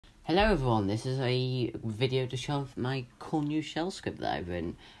Hello everyone, this is a video to show off my cool new shell script that I've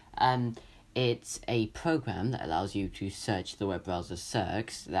written. It's a program that allows you to search the web browser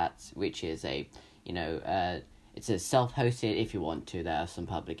Searx, which is it's a self-hosted if you want to. There are some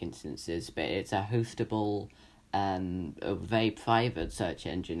public instances, but it's a hostable, a very private search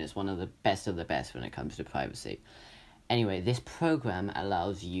engine. It's one of the best when it comes to privacy. Anyway, this program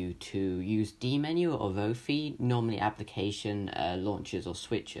allows you to use Dmenu or rofi, normally application launchers or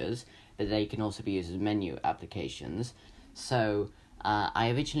switchers, but they can also be used as menu applications. So I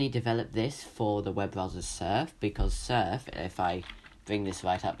originally developed this for the web browser Surf, because Surf, if I bring this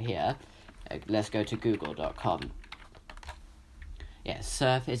right up here, let's go to google.com. Yeah,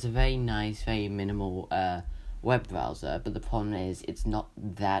 Surf is a very nice, very minimal web browser, but the problem is it's not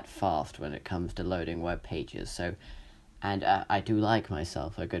that fast when it comes to loading web pages. And I do like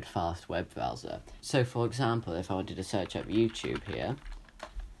myself a good fast web browser. So for example, if I wanted to search up YouTube here,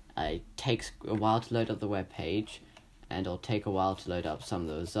 it takes a while to load up the web page, and it'll take a while to load up some of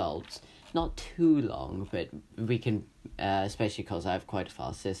the results. Not too long, but we can, especially because I have quite a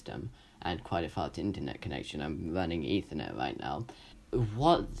fast system and quite a fast internet connection. I'm running Ethernet right now.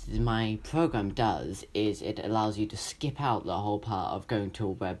 What my program does is it allows you to skip out the whole part of going to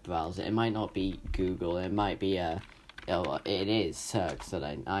a web browser. It might not be Google, it might be it is Searx that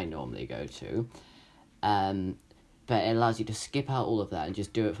I normally go to, but it allows you to skip out all of that and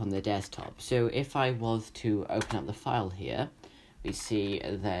just do it from the desktop. So if I was to open up the file here, we see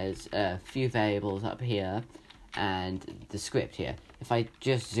there's a few variables up here and the script here. If I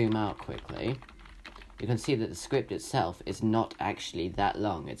just zoom out quickly, you can see that the script itself is not actually that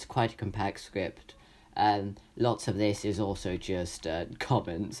long. It's quite a compact script. Lots of this is also just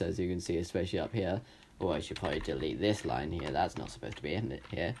comments, as you can see, especially up here. Oh, I should probably delete this line here. That's not supposed to be in it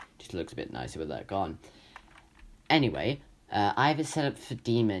here. Just looks a bit nicer with that gone. Anyway, I have it set up for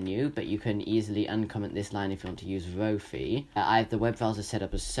Dmenu, but you can easily uncomment this line if you want to use rofi. I have the web browser set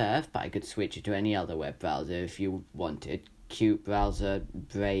up as Surf, but I could switch it to any other web browser if you wanted. Qt browser,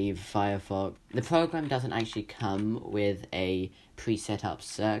 Brave, Firefox. The program doesn't actually come with a pre-set up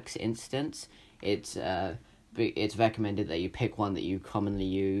Searx instance. It's recommended that you pick one that you commonly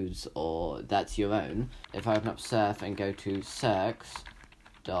use, or that's your own. If I open up Surf and go to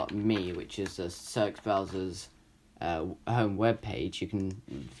searx.me, which is the Searx browser's home web page, you can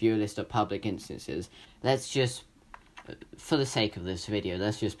view a list of public instances. Let's just, for the sake of this video,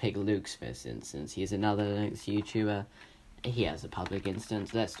 let's just pick Luke Smith's instance. He's another Linux YouTuber. He has a public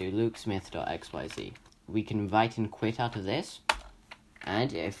instance. Let's do lukesmith.xyz. We can write and quit out of this,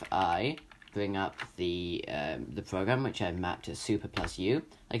 and if I bring up the program, which I've mapped to super plus u,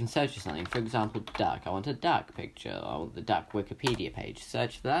 I can search for something. For example, duck. I want a duck picture. I want the duck Wikipedia page.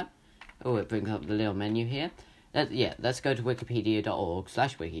 Search for that. Oh, it brings up the little menu here. Let's go to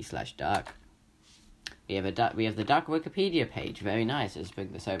wikipedia.org/wiki/duck. We have the duck Wikipedia page. Very nice. Let's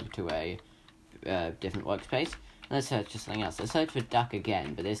bring this over to a different workspace. Let's search for something else. Let's search for duck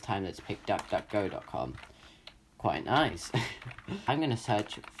again, but this time let's pick duckduckgo.com. Quite nice. I'm going to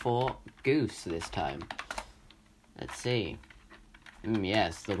search for goose this time. Let's see.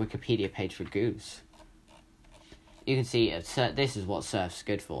 Yes, the Wikipedia page for goose. You can see this is what Surf's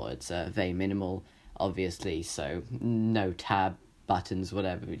good for. It's very minimal, obviously, so no tab, buttons,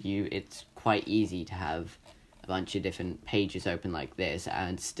 whatever. It's quite easy to have a bunch of different pages open like this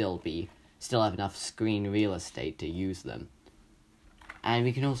and still have enough screen real estate to use them. And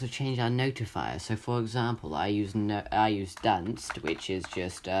we can also change our notifier. So, for example, I use Dunst, which is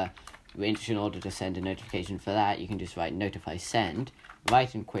just in order to send a notification for that, you can just write notify send,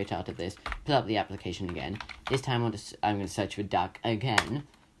 write and quit out of this, pull up the application again. This time I'm going to search for duck again.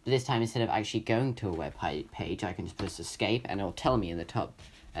 But this time, instead of actually going to a web page, I can just press escape, and it'll tell me in the top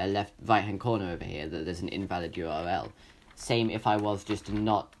right hand corner over here that there's an invalid URL. Same if I was just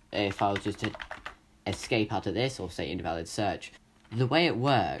to escape out of this, or say invalid search. The way it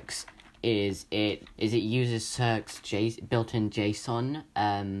works is it uses Searx built-in JSON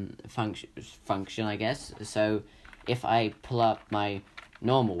function, I guess. So if I pull up my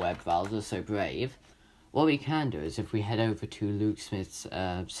normal web browser, so Brave, what we can do is if we head over to Luke Smith's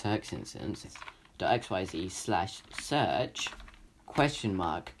Searx instance, .xyz/search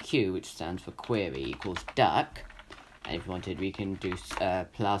 !Q, which stands for query, equals duck. And if we wanted, we can do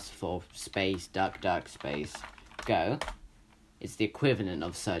plus for space duck space go. It's the equivalent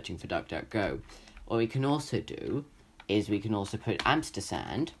of searching for DuckDuckGo. What we can also do is we can also put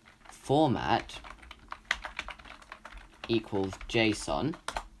ampersand format equals JSON,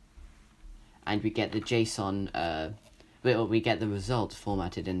 and we get the JSON. We get the results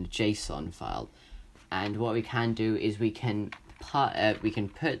formatted in the JSON file. And what we can do is we can pipe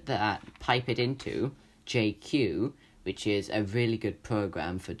it into JQ, which is a really good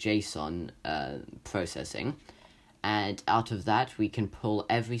program for JSON processing, and out of that we can pull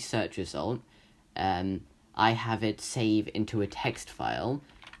every search result. I have it save into a text file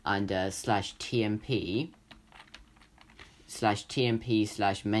under /tmp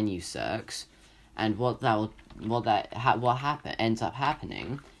 /menu Searx, and what ends up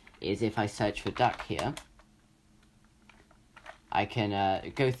happening is if I search for duck here, I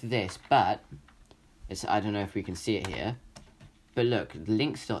can go through this, but I don't know if we can see it here, but look,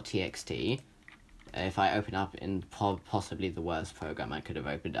 links.txt, if I open up in possibly the worst program I could have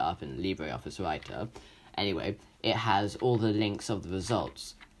opened up in LibreOffice Writer, anyway, it has all the links of the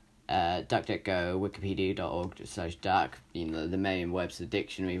results. DuckDuckGo, wikipedia.org/duck, the Merriam-Webster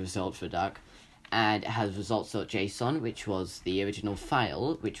dictionary result for duck, and it has results.json, which was the original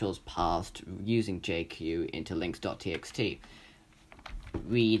file, which was passed using JQ into links.txt.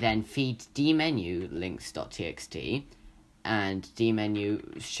 We then feed Dmenu links.txt, and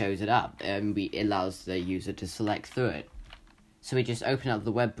Dmenu shows it up, and it allows the user to select through it. So we just open up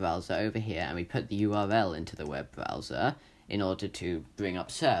the web browser over here, and we put the URL into the web browser in order to bring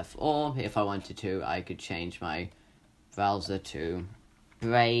up Surf. Or, if I wanted to, I could change my browser to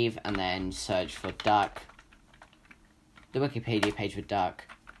Brave, and then search for duck, the Wikipedia page for duck,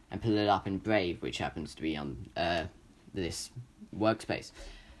 and pull it up in Brave, which happens to be on this workspace.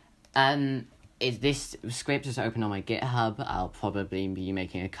 This script is open on my GitHub. I'll probably be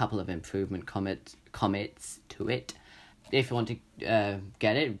making a couple of improvement commits to it. If you want to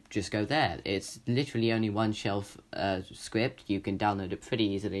get it, just go there. It's literally only one shelf script. You can download it pretty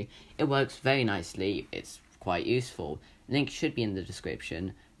easily. It works very nicely. It's quite useful. Link should be in the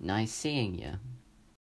description. Nice seeing you.